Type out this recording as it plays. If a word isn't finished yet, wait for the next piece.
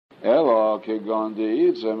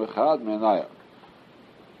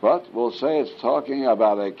But we'll say it's talking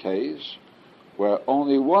about a case where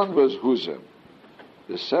only one was huzim.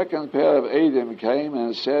 The second pair of Eidim came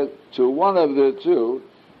and said to one of the two,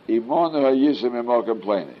 Imonu hayizim imo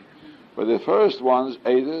complaining. But the first one's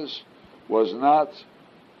Eidos was not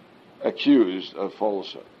accused of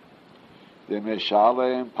falsehood. The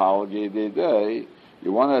Mishalem Palgi Didei,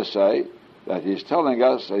 you want to say that he's telling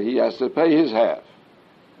us that he has to pay his half.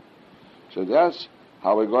 So that's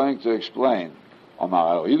how we're going to explain. It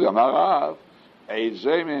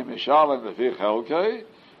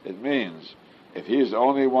means if he's the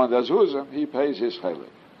only one that's huzim, he pays his chelik.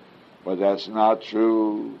 But that's not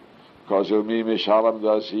true, because Umi Mishalem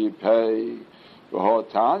does he pay?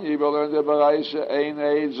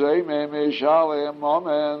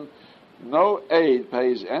 No aid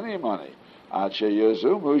pays any money until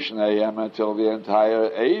the entire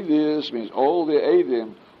aidis, means all the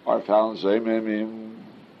aidim, are found zeimimim.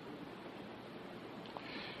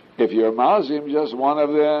 If you're mazim just one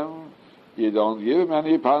of them, you don't give him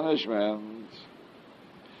any punishment.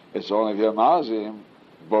 It's only if you're mazim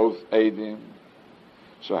both aidim.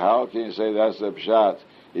 So how can you say that's the pshat?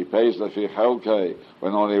 He pays the fichelke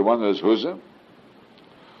when only one is huzim?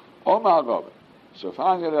 Omar Rabbi. So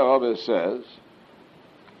finally the Rabbi says,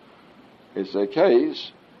 it's a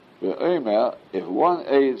case where if one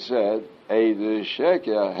aid said, Eid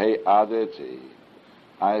sheker he adeti,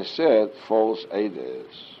 I said false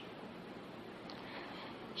aides.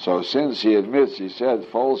 So since he admits he said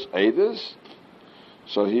false aides,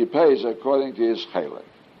 so he pays according to his chelik.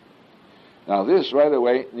 Now this right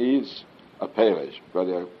away needs a parish, but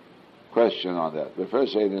a question on that. But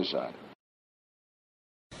first say it inside.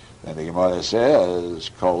 Then the Gemara says,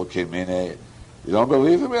 Kol Kimine, you don't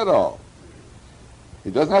believe him at all. He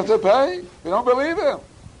doesn't have to pay. You don't believe him.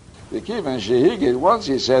 The Kivan Shehigid, once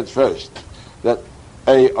he said first that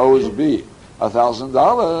A owes B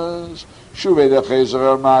 $1,000, Shuvei de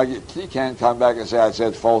Chezer Magid, he can't come back and say, I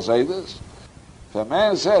said false aides. If a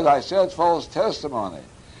man says, I said false testimony,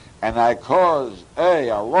 and I caused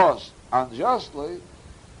a loss unjustly,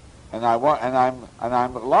 and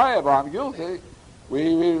I'm liable, I'm guilty,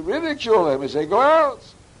 we ridicule him. We say, go out.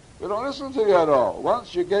 We don't listen to you at all.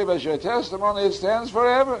 Once you gave us your testimony, it stands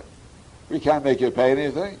forever. We can't make you pay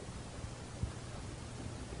anything.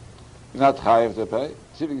 You're not chayav to pay.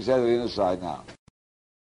 See if you can say it inside now.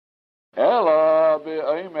 Ela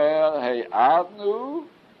be'omer hey adnu.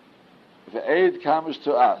 If the aid comes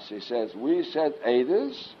to us, he says, we said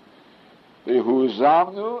aides,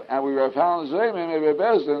 v'huzamnu, and we were found zeimim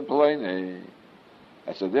bebezdin pleini.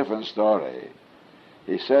 That's a different story.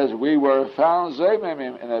 He says, we were found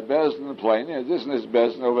zeimim in a bezdin pleini, this is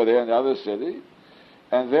bezdin over there in the other city,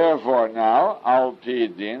 and therefore now, al pi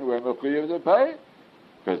din, we're mechuyev to pay.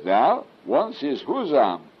 Because now, once he's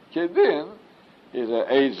huzam, kidin, he's an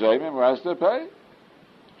aid zeimim who has to pay.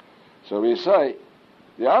 So we say,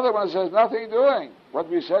 the other one says nothing doing. What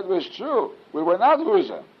we said was true. We were not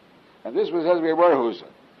huzam. And this one says we were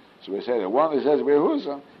huzam. So we say the one who says we're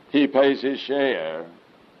huzam, he pays his share.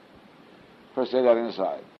 First say that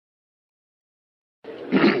inside.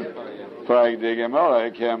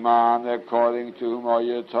 According to whom are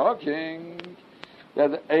you talking?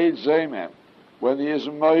 That the Eid Zeimim, when he is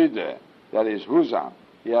moide, that is huzam,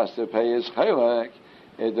 he has to pay his chelek.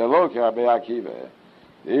 The loka Rabbi Akiva.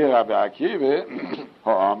 The Rabbi Akiva,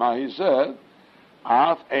 Ha'ama, he said,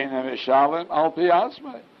 Af eina mishalem al pi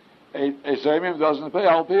atzmei. A Zeimim doesn't pay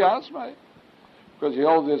al pi atzmei. Because he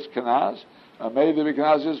holds this kanas, and maybe the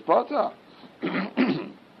kanas is pata.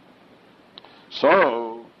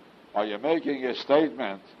 So, are you making a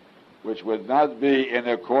statement which would not be in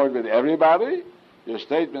accord with everybody? Your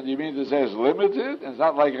statement, you mean to say, is limited? It's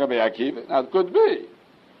not like Rabbi Akiva. Now, it could be.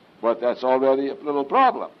 But that's already a little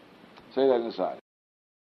problem. Say that inside.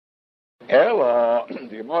 Ella,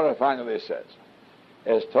 the Gemara finally says,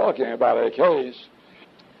 is talking about a case,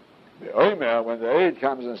 the Omer, when the aid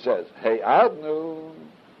comes and says, Hey Adnu,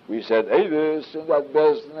 we said Eidus in that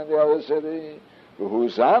Bezdin in the other city,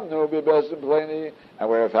 V'huzamnu be Bezdin Pleni, and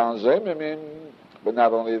we have found Zemimim, but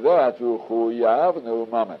not only that, V'chuyavnu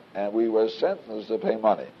Mammon, and we were sentenced to pay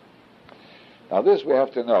money. Now this we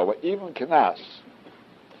have to know, but even Knas,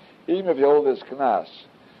 even if you hold this Knas,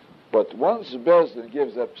 but once Bezdin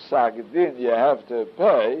gives a psak din, you have to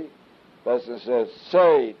pay. Bezdin says,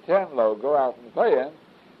 say 10 lo, go out and pay him.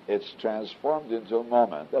 It's transformed into a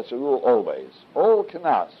moment. That's a rule always. All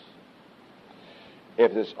knas.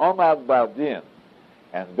 If it's omad badin,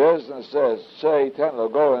 and Bezdin says, say 10 lo,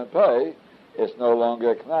 go and pay, it's no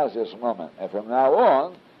longer knas, it's a moment. And from now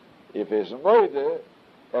on, if it's moide,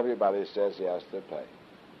 everybody says he has to pay.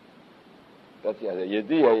 That the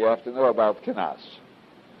Yediyah, you have to know about Knas.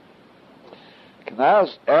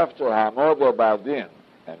 Knas, after Hamodo Baldin,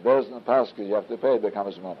 and Bezdin Pascha, you have to pay, it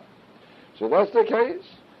becomes Mona. So that's the case.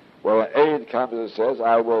 Where an aide comes and says,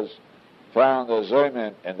 I was found a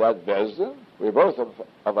Zaymin in that Bezdin. We both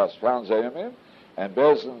of us found Zaymin, and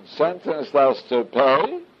Bezdin sentenced us to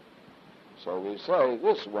pay. So we say,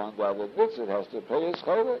 this one that admits it has to pay his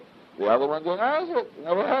chaylik. The other one denies it. It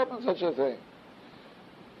never happened such a thing.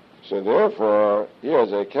 So therefore,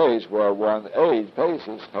 here's a case where one aide pays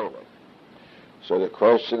his chaylik. So the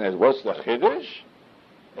question is, what's the chiddush?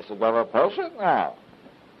 It's a double person now.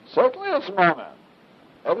 Certainly it's moment.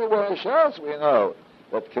 Everywhere in Shas we know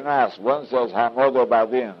that Knas, one says Hamodo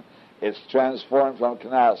Badin, it's transformed from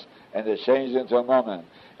Knas and it's changed into a moment.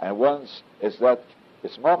 And once it's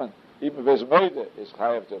moment, even if it's made it's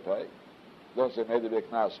chayav to pay. Don't say made a big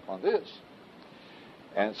Knas on this.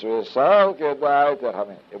 And so it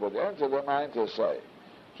would enter the mind to say,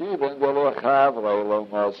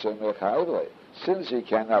 since he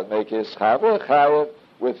cannot make his chayav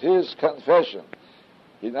with his confession,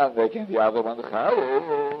 he's not making the other one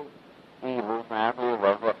chayav.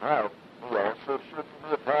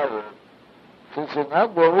 Since he's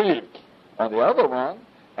not believed on the other one,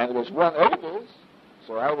 and there was one evidence,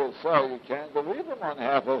 so I would say you can't believe him on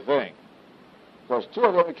half a thing. Because two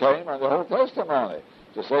of them came on the whole testimony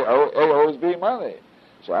to say, A owes B money.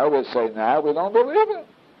 So I would say, now we don't believe him.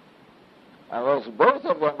 Unless both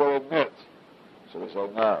of them will admit. So we say,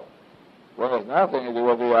 no. One has nothing to do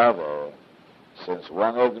with the other. Since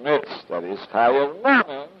one admits that he's chayav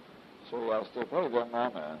mammon, so he has to pay the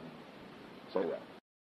mammon. Say that.